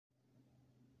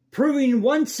proving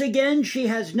once again she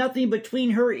has nothing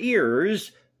between her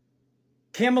ears.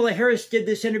 Kamala Harris did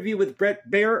this interview with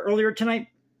Baier earlier tonight.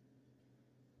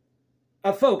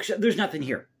 Folks, there's nothing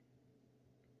here.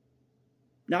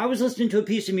 Now, I was listening to a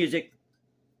piece of music,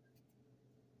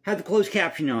 had the closed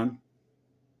caption on,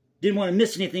 didn't want to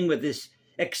miss anything with this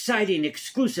exciting,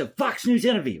 exclusive Fox News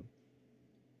interview.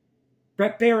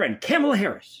 Baier and Kamala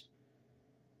Harris.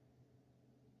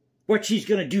 What she's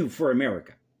going to do for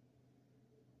America.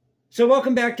 So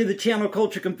welcome back to the channel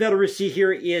Culture Confederacy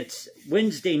here. It's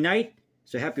Wednesday night.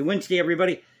 So happy Wednesday,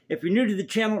 everybody. If you're new to the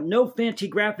channel, no fancy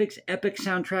graphics, epic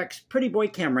soundtracks, pretty boy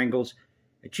camera angles.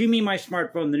 Achieve me my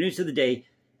smartphone, the news of the day,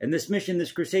 and this mission,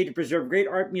 this crusade to preserve great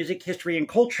art, music, history, and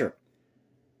culture.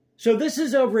 So this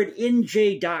is over at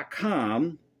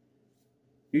NJ.com,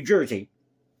 New Jersey.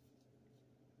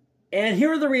 And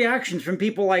here are the reactions from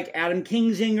people like Adam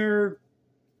Kinzinger.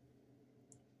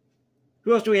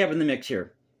 Who else do we have in the mix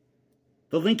here?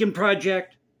 The Lincoln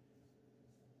Project.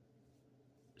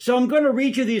 So I'm going to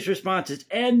read you these responses,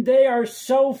 and they are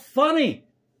so funny.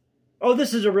 Oh,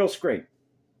 this is a real scrape.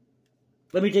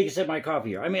 Let me take a sip of my coffee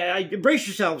here. I mean, brace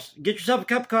yourselves. Get yourself a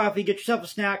cup of coffee. Get yourself a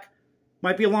snack.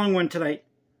 Might be a long one tonight.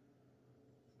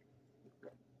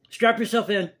 Strap yourself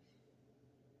in.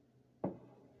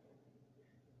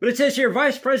 But it says here,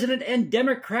 Vice President and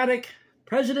Democratic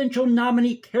presidential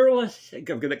nominee Kamala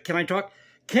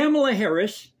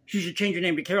Harris. She should change her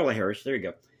name to Kamala Harris. There you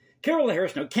go. Kamala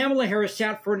Harris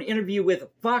sat for an interview with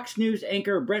Fox News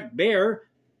anchor Baier.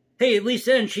 Hey, at least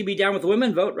then she'd be down with the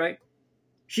women vote, right?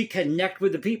 She'd connect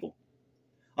with the people.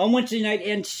 On Wednesday night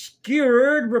and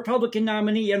skewered Republican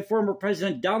nominee and former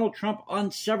President Donald Trump on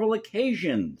several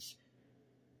occasions.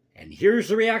 And here's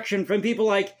the reaction from people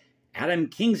like Adam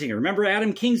Kinzinger. Remember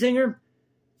Adam Kinzinger?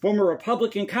 Former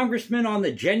Republican congressman on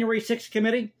the January 6th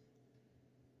committee?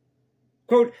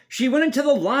 Quote, she went into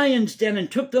the lion's den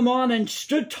and took them on and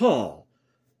stood tall.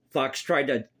 Fox tried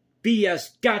to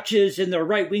BS gotchas in their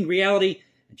right-wing reality,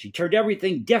 and she turned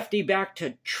everything defty back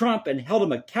to Trump and held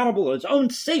him accountable in his own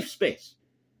safe space.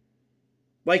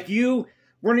 Like you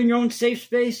weren't in your own safe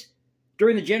space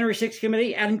during the January 6th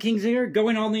committee, Adam Kinzinger,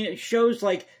 going on the shows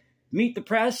like Meet the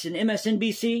Press and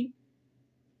MSNBC.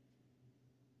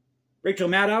 Rachel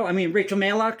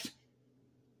Maddox.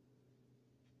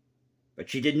 But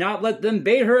she did not let them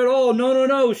bait her at all.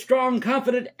 No. Strong,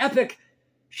 confident, epic.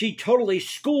 She totally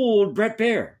schooled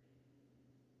Baier.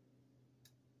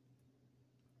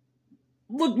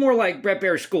 Looked more like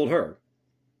Baier schooled her.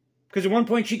 Because at one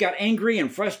point she got angry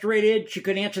and frustrated. She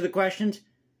couldn't answer the questions.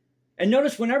 And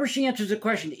notice whenever she answers a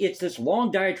question, it's this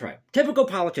long diatribe. Typical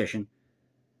politician.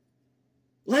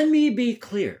 Let me be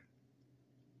clear.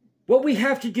 What we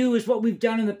have to do is what we've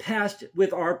done in the past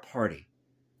with our party.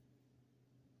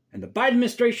 And the Biden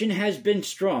administration has been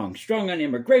strong on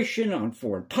immigration, on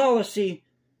foreign policy.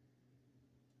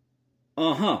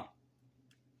 Well,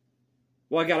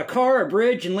 I got a car, a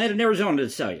bridge, and land in Arizona to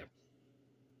sell you.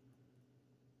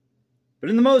 But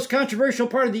in the most controversial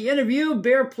part of the interview,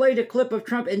 Baier played a clip of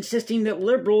Trump insisting that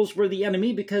liberals were the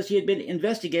enemy because he had been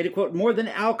investigated, quote, more than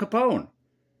Al Capone.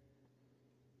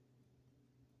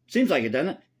 Seems like it,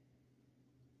 doesn't it?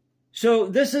 So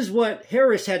this is what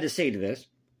Harris had to say to this.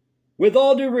 With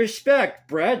all due respect,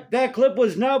 Brett, that clip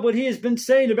was not what he has been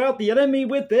saying about the enemy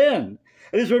within.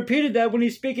 It has repeated that when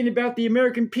he's speaking about the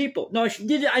American people. No,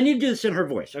 I need to do this in her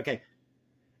voice, okay?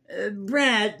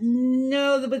 Brett,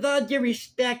 no, with all due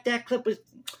respect, that clip was...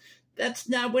 That's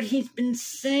not what he's been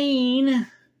saying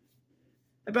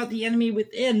about the enemy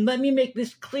within. Let me make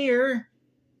this clear.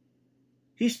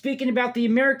 He's speaking about the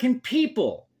American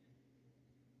people.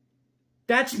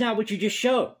 That's not what you just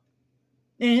showed.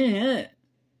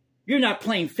 You're not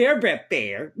playing fair,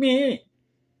 Baier.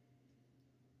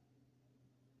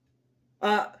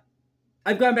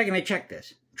 I've gone back and I checked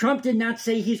this. Trump did not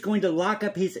say he's going to lock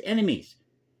up his enemies.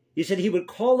 He said he would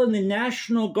call in the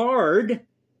National Guard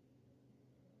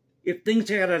if things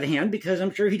got out of hand, because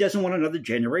I'm sure he doesn't want another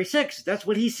January 6th. That's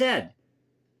what he said.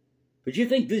 But you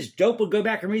think this dope will go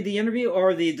back and read the interview,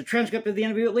 or the transcript of the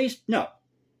interview at least? No.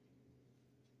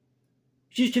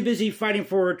 She's too busy fighting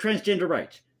for transgender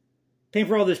rights. Paying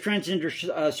for all those transgender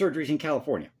surgeries in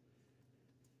California.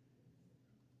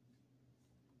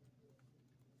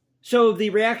 So the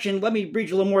reaction, let me read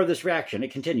you a little more of this reaction.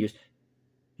 It continues.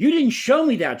 You didn't show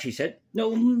me that, she said. No,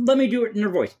 let me do it in her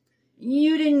voice.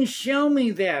 You didn't show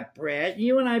me that, Brett.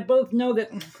 You and I both know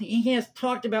that he has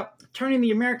talked about turning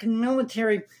the American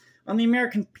military on the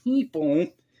American people.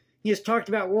 He has talked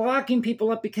about locking people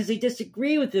up because they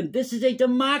disagree with him. This is a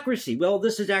democracy. Well,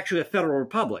 this is actually a federal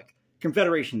republic.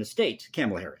 Confederation of States,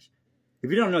 Kamala Harris.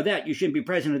 If you don't know that, you shouldn't be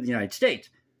president of the United States.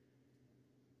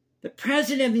 The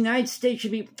President of the United States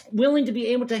should be willing to be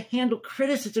able to handle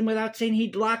criticism without saying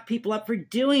he'd lock people up for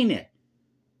doing it.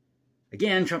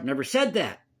 Again, Trump never said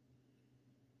that.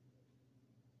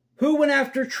 Who went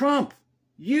after Trump?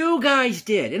 You guys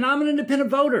did, and I'm an independent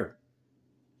voter.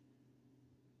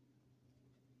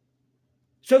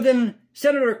 So then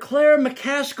Senator Claire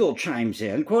McCaskill chimes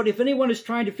in, quote, if anyone is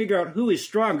trying to figure out who is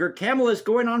stronger, Kamala is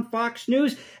going on Fox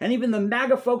News, and even the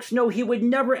MAGA folks know he would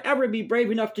never, ever be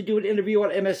brave enough to do an interview on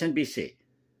MSNBC.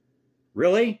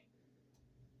 Really?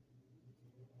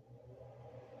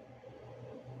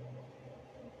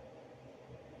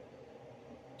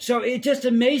 So it just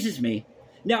amazes me.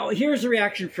 Now, here's the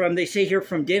reaction from, they say here,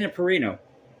 from Dana Perino,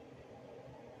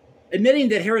 admitting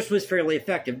that Harris was fairly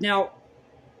effective. Now,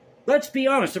 let's be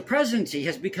honest, the presidency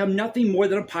has become nothing more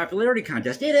than a popularity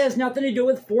contest. It has nothing to do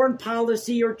with foreign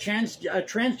policy or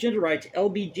transgender rights,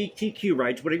 LGBTQ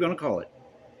rights, whatever you want to call it.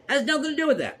 It has nothing to do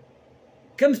with that.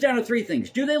 It comes down to three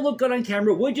things. Do they look good on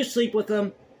camera? Would you sleep with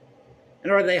them?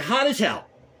 And are they hot as hell?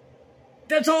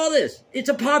 That's all it is. It's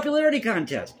a popularity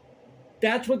contest.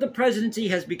 That's what the presidency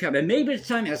has become. And maybe it's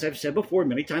time, as I've said before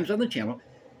many times on the channel,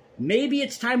 maybe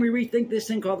it's time we rethink this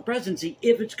thing called the presidency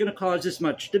if it's going to cause this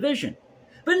much division.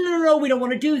 But no, we don't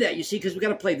want to do that, you see, because we've got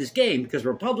to play this game. Because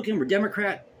we're Republican, we're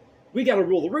Democrat. We got to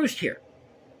rule the roost here.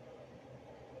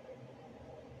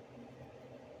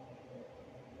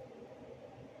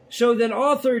 So then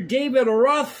author David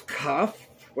Rothkopf,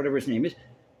 whatever his name is,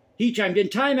 he chimed in,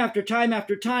 time after time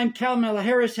after time, Kamala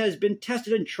Harris has been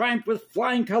tested and triumphed with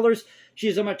flying colors. She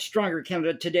is a much stronger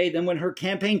candidate today than when her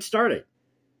campaign started,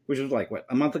 which was like, what,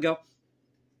 a month ago?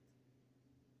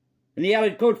 And he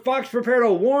added, quote, Fox prepared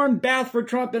a warm bath for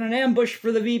Trump and an ambush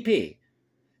for the VP.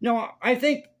 Now, I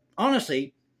think,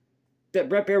 honestly, that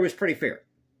Bret Baier was pretty fair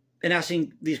in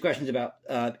asking these questions about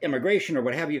immigration or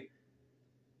what have you.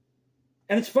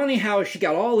 And it's funny how she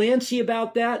got all antsy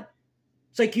about that.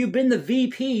 It's like, you've been the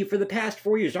VP for the past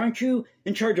 4 years. Aren't you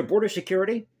in charge of border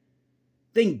security?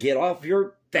 Then get off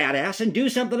your fat ass and do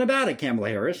something about it, Kamala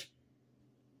Harris.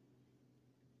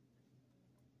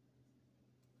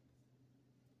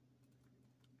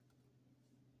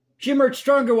 She emerged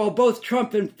stronger while both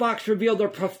Trump and Fox revealed their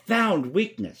profound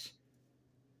weakness.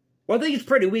 Well, I think it's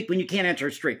pretty weak when you can't answer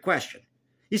a straight question.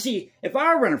 You see, if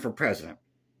I were running for president,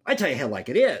 I'd tell you hell like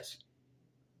it is.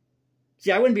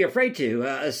 See, I wouldn't be afraid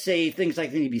to say things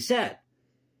like they need to be said.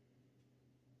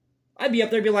 I'd be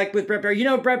up there and be like with Bret Baier, you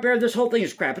know, Bret Baier, this whole thing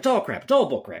is crap. It's all crap. It's all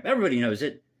bull crap. Everybody knows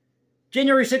it.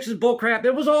 January 6th is bull crap.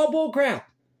 It was all bull crap.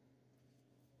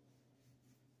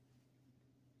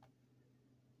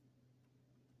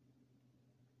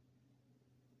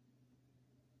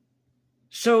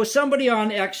 So somebody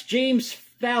on X, James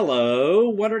Fallow,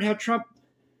 wondered how Trump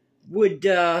would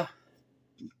fare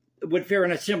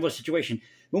in a similar situation.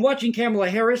 When watching Kamala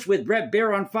Harris with Bret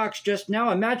Baier on Fox just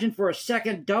now, imagine for a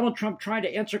second Donald Trump trying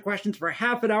to answer questions for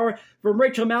half an hour from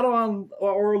Rachel Maddow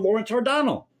or Lawrence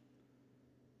O'Donnell.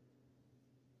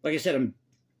 Like I said,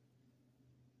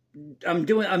 I'm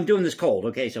doing this cold,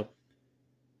 okay? So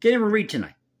can't even read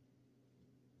tonight.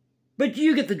 But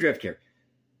you get the drift here.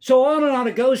 So on and on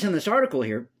it goes in this article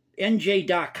here,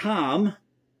 NJ.com.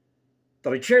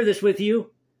 Thought I'd share this with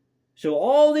you. So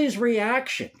all these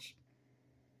reactions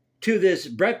to this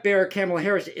Bret Baier Kamala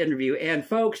Harris interview, and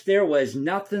folks, there was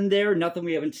nothing there, nothing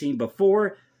we haven't seen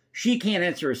before. She can't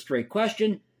answer a straight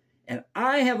question, and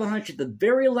I have a hunch at the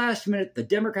very last minute the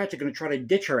Democrats are going to try to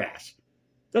ditch her ass.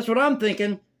 That's what I'm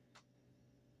thinking.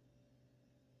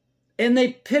 And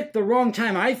they picked the wrong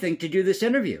time, I think, to do this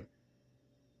interview.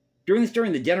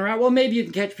 During the dinner hour? Well, maybe you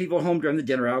can catch people home during the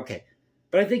dinner hour, okay.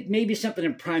 But I think maybe something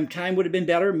in prime time would have been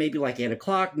better, maybe like 8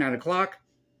 o'clock, 9 o'clock.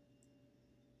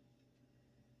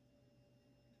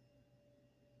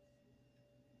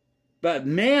 But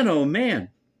man, oh man,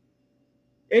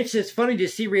 it's just funny to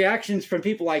see reactions from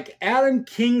people like Adam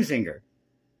Kinzinger,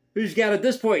 who's got, at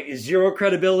this point, zero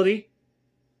credibility.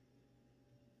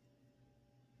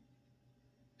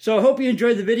 So I hope you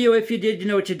enjoyed the video. If you did, you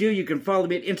know what to do. You can follow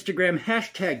me at Instagram,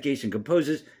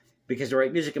 #JasonComposes, because I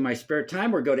write music in my spare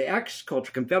time, or go to X,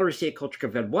 Culture Confederacy, at Culture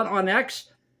Confed 1 on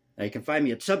X. Now you can find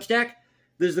me at Substack.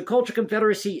 This is the Culture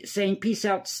Confederacy saying peace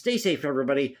out, stay safe,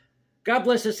 everybody. God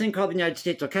bless this thing called the United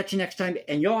States. I'll catch you next time,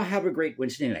 and y'all have a great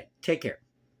Wednesday night. Take care.